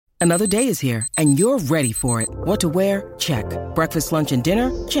Another day is here, and you're ready for it. What to wear? Check. Breakfast, lunch, and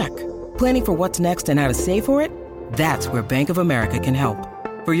dinner? Check. Planning for what's next and how to save for it? That's where Bank of America can help.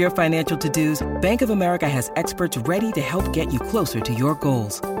 For your financial to-dos, Bank of America has experts ready to help get you closer to your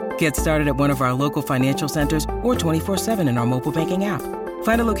goals. Get started at one of our local financial centers or 24/7 in our mobile banking app.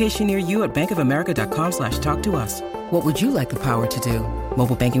 Find a location near you at bankofamerica.com/talktous. What would you like the power to do?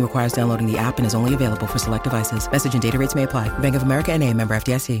 Mobile banking requires downloading the app and is only available for select devices. Message and data rates may apply. Bank of America N.A., member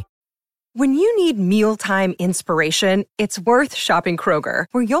FDIC. When you need mealtime inspiration, it's worth shopping Kroger,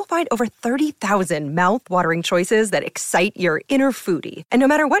 where you'll find over 30,000 mouth-watering choices that excite your inner foodie. And no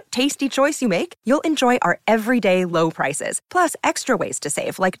matter what tasty choice you make, you'll enjoy our everyday low prices, plus extra ways to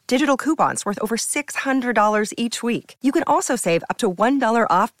save, like digital coupons worth over $600 each week. You can also save up to $1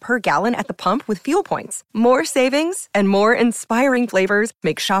 off per gallon at the pump with fuel points. More savings and more inspiring flavors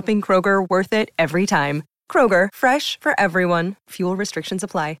make shopping Kroger worth it every time. Kroger, fresh for everyone. Fuel restrictions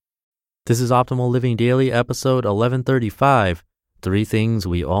apply. This is Optimal Living Daily, episode 1135, 3 Things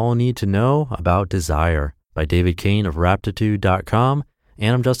We All Need to Know About Desire, by David Kane of Raptitude.com.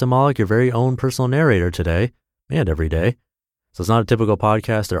 And I'm Justin Malik, your very own personal narrator today, and every day. So it's not a typical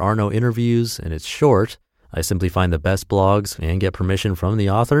podcast, there are no interviews, and it's short. I simply find the best blogs and get permission from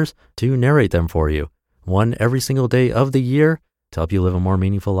the authors to narrate them for you, one every single day of the year to help you live a more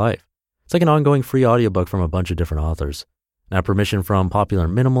meaningful life. It's like an ongoing free audiobook from a bunch of different authors. Now, permission from popular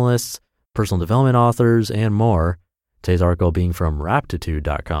minimalists, personal development authors, and more. Today's article being from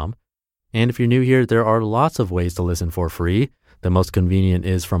Raptitude.com. And if you're new here, there are lots of ways to listen for free. The most convenient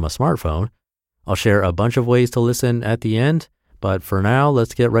is from a smartphone. I'll share a bunch of ways to listen at the end, but for now,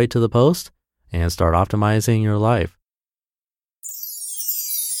 let's get right to the post and start optimizing your life.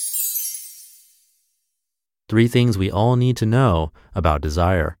 3 Things We All Need to Know About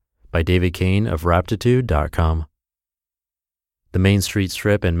Desire, by David Kane of Raptitude.com. The Main Street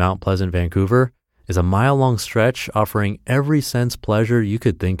Strip in Mount Pleasant, Vancouver, is a mile-long stretch offering every sense pleasure you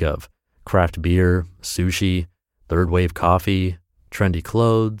could think of. Craft beer, sushi, third-wave coffee, trendy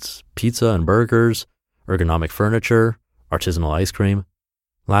clothes, pizza and burgers, ergonomic furniture, artisanal ice cream.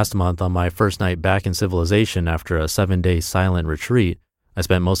 Last month, on my first night back in civilization after a 7-day silent retreat, I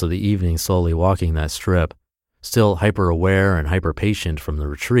spent most of the evening slowly walking that strip. Still hyper-aware and hyper-patient from the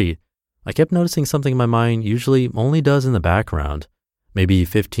retreat, I kept noticing something my mind usually only does in the background. Maybe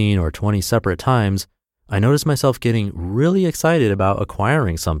 15 or 20 separate times, I noticed myself getting really excited about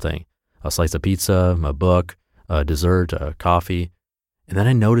acquiring something. A slice of pizza, a book, a dessert, a coffee. And then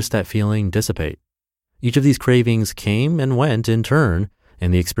I noticed that feeling dissipate. Each of these cravings came and went in turn,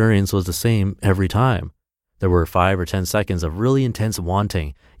 and the experience was the same every time. There were 5 or 10 seconds of really intense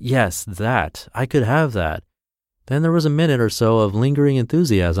wanting. Yes, that. I could have that. Then there was a minute or so of lingering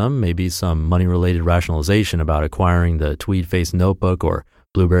enthusiasm, maybe some money-related rationalization about acquiring the tweed-faced notebook or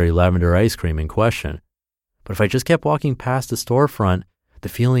blueberry lavender ice cream in question. But if I just kept walking past the storefront, the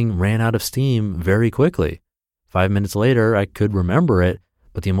feeling ran out of steam very quickly. 5 minutes later, I could remember it,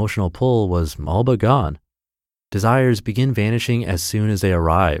 but the emotional pull was all but gone. Desires begin vanishing as soon as they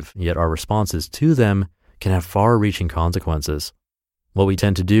arrive, yet our responses to them can have far-reaching consequences. What we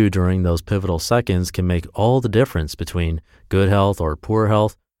tend to do during those pivotal seconds can make all the difference between good health or poor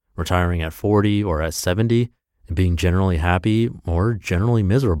health, retiring at 40 or at 70, and being generally happy or generally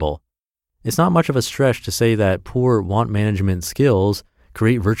miserable. It's not much of a stretch to say that poor want management skills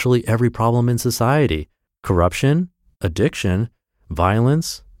create virtually every problem in society: corruption, addiction,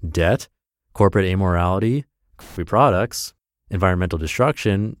 violence, debt, corporate immorality, free products, environmental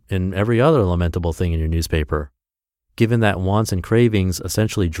destruction, and every other lamentable thing in your newspaper. Given that wants and cravings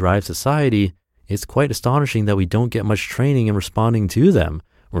essentially drive society, it's quite astonishing that we don't get much training in responding to them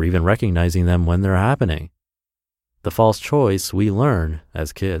or even recognizing them when they're happening. The false choice we learn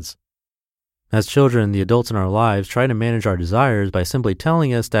as kids. As children, the adults in our lives try to manage our desires by simply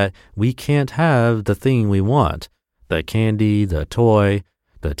telling us that we can't have the thing we want, the candy, the toy,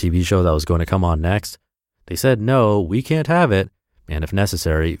 the TV show that was going to come on next. They said, no, we can't have it, and if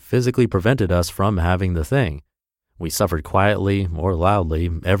necessary, physically prevented us from having the thing. We suffered quietly or loudly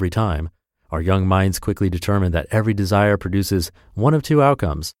every time. Our young minds quickly determined that every desire produces one of 2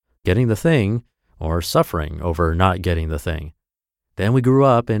 outcomes: getting the thing or suffering over not getting the thing. Then we grew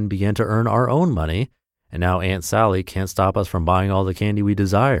up and began to earn our own money, and now Aunt Sally can't stop us from buying all the candy we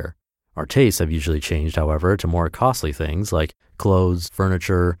desire. Our tastes have usually changed, however, to more costly things like clothes,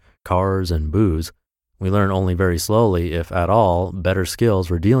 furniture, cars, and booze. We learn only very slowly, if at all, better skills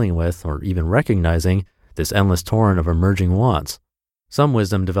for dealing with or even recognizing this endless torrent of emerging wants. Some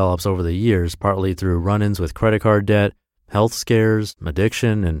wisdom develops over the years, partly through run-ins with credit card debt, health scares,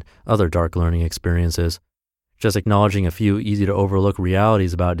 addiction, and other dark learning experiences. Just acknowledging a few easy to overlook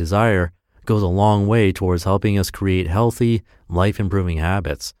realities about desire goes a long way towards helping us create healthy, life-improving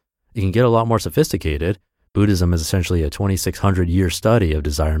habits. It can get a lot more sophisticated. Buddhism is essentially a 2,600-year study of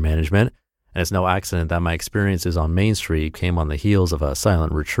desire management, and it's no accident that my experiences on Main Street came on the heels of a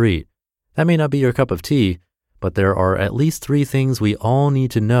silent retreat. That may not be your cup of tea, but there are at least 3 things we all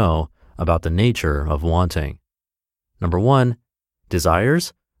need to know about the nature of wanting. Number 1,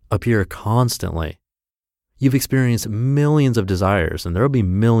 desires appear constantly. You've experienced millions of desires, and there will be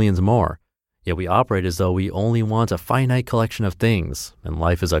millions more. Yet we operate as though we only want a finite collection of things, and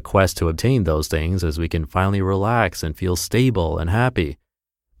life is a quest to obtain those things as we can finally relax and feel stable and happy.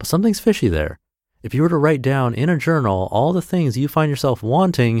 But something's fishy there. If you were to write down in a journal all the things you find yourself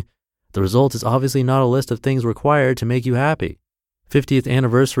wanting, the result is obviously not a list of things required to make you happy. 50th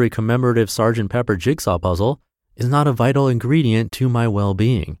anniversary commemorative Sgt. Pepper jigsaw puzzle is not a vital ingredient to my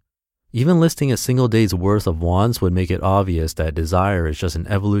well-being. Even listing a single day's worth of wants would make it obvious that desire is just an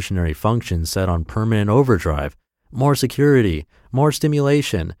evolutionary function set on permanent overdrive. More security, more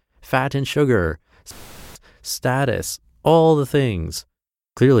stimulation, fat and sugar, status, all the things.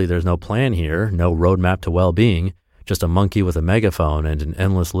 Clearly there's no plan here, no roadmap to well-being, just a monkey with a megaphone and an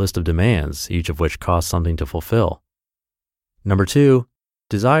endless list of demands, each of which costs something to fulfill. Number 2,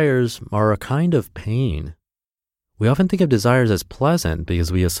 desires are a kind of pain. We often think of desires as pleasant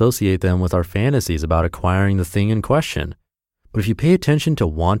because we associate them with our fantasies about acquiring the thing in question. But if you pay attention to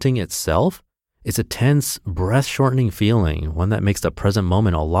wanting itself, it's a tense, breath-shortening feeling, one that makes the present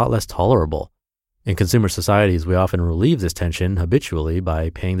moment a lot less tolerable. In consumer societies, we often relieve this tension habitually by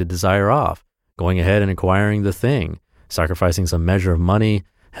paying the desire off, going ahead and acquiring the thing, sacrificing some measure of money,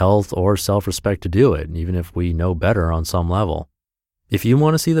 health, or self-respect to do it, even if we know better on some level. If you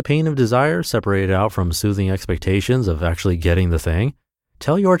want to see the pain of desire separated out from soothing expectations of actually getting the thing,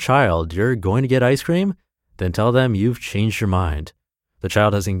 tell your child you're going to get ice cream, then tell them you've changed your mind. The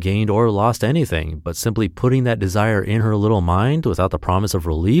child hasn't gained or lost anything, but simply putting that desire in her little mind without the promise of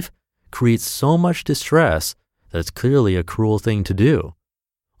relief creates so much distress that it's clearly a cruel thing to do.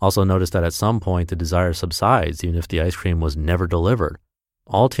 Also notice that at some point the desire subsides even if the ice cream was never delivered.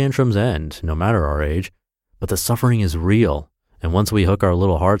 All tantrums end, no matter our age, but the suffering is real. And once we hook our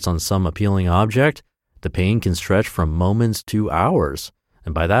little hearts on some appealing object, the pain can stretch from moments to hours.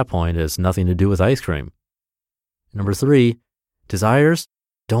 And by that point, it has nothing to do with ice cream. Number 3, desires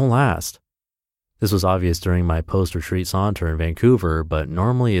don't last. This was obvious during my post-retreat saunter in Vancouver, but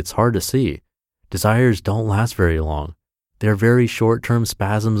normally it's hard to see. Desires don't last very long. They're very short-term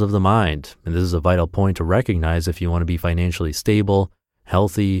spasms of the mind, and this is a vital point to recognize if you want to be financially stable,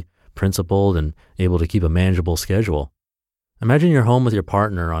 healthy, principled, and able to keep a manageable schedule. Imagine you're home with your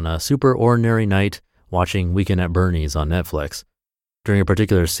partner on a super ordinary night watching Weekend at Bernie's on Netflix. During a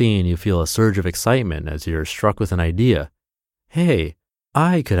particular scene, you feel a surge of excitement as you're struck with an idea. Hey,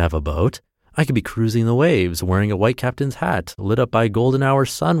 I could have a boat. I could be cruising the waves wearing a white captain's hat lit up by golden hour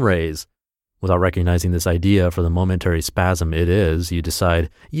sun rays. Without recognizing this idea for the momentary spasm it is, you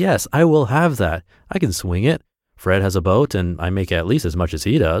decide, yes, I will have that. I can swing it. Fred has a boat and I make at least as much as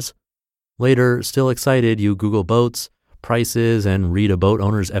he does. Later, still excited, you Google boats, prices, and read a boat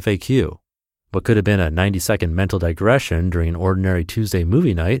owner's FAQ. What could have been a 90-second mental digression during an ordinary Tuesday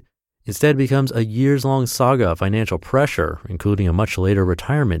movie night instead becomes a years-long saga of financial pressure, including a much later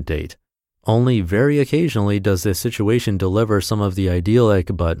retirement date. Only very occasionally does this situation deliver some of the idyllic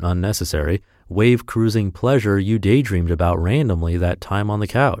but unnecessary wave cruising pleasure you daydreamed about randomly that time on the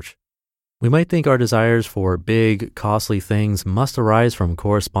couch. We might think our desires for big, costly things must arise from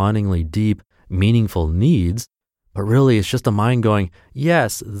correspondingly deep, meaningful needs, but really it's just the mind going,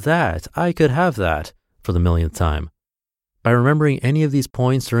 yes, that, I could have that, for the millionth time. By remembering any of these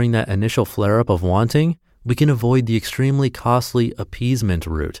points during that initial flare-up of wanting, we can avoid the extremely costly appeasement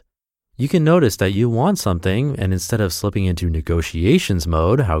route. You can notice that you want something, and instead of slipping into negotiations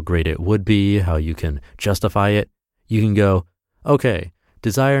mode, how great it would be, how you can justify it, you can go, okay,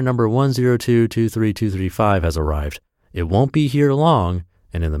 desire number 1022325 has arrived. It won't be here long,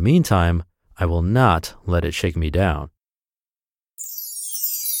 and in the meantime, I will not let it shake me down.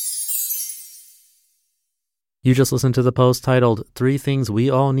 You just listened to the post titled 3 Things We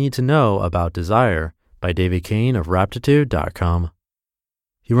All Need to Know About Desire by David Kane of Raptitude.com.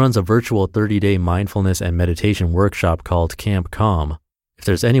 He runs a virtual 30-day mindfulness and meditation workshop called Camp Calm. If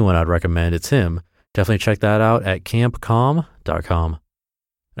there's anyone I'd recommend, it's him. Definitely check that out at campcalm.com.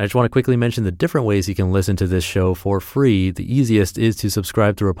 I just want to quickly mention the different ways you can listen to this show for free. The easiest is to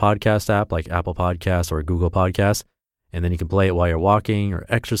subscribe through a podcast app like Apple Podcasts or Google Podcasts, and then you can play it while you're walking or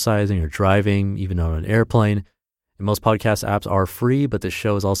exercising or driving, even on an airplane. And most podcast apps are free, but this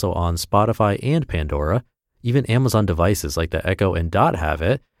show is also on Spotify and Pandora. Even Amazon devices like the Echo and Dot have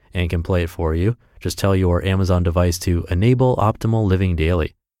it and can play it for you. Just tell your Amazon device to enable Optimal Living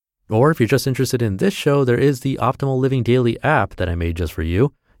Daily. Or if you're just interested in this show, there is the Optimal Living Daily app that I made just for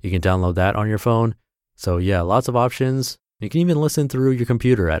you. You can download that on your phone. So yeah, lots of options. You can even listen through your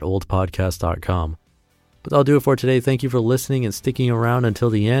computer at oldpodcast.com. But that'll do it for today. Thank you for listening and sticking around until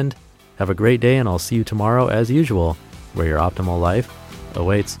the end. Have a great day, and I'll see you tomorrow as usual, where your optimal life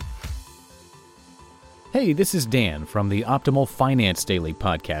awaits. Hey, this is Dan from the Optimal Finance Daily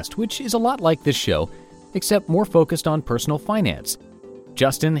podcast, which is a lot like this show, except more focused on personal finance.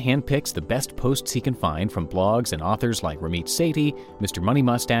 Justin handpicks the best posts he can find from blogs and authors like Ramit Sethi, Mr. Money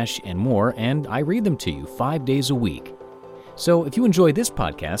Mustache, and more, and I read them to you 5 days a week. So if you enjoy this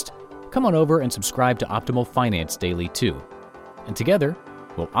podcast, come on over and subscribe to Optimal Finance Daily too. And together,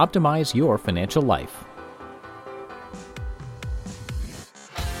 we'll optimize your financial life.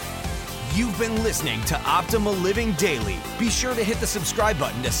 You've been listening to Optimal Living Daily. Be sure to hit the subscribe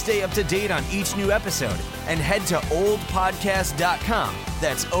button to stay up to date on each new episode and head to oldpodcast.com.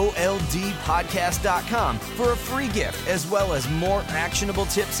 That's OLDpodcast.com for a free gift as well as more actionable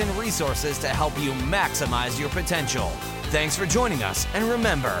tips and resources to help you maximize your potential. Thanks for joining us, and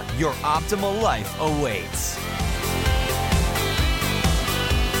remember, your optimal life awaits.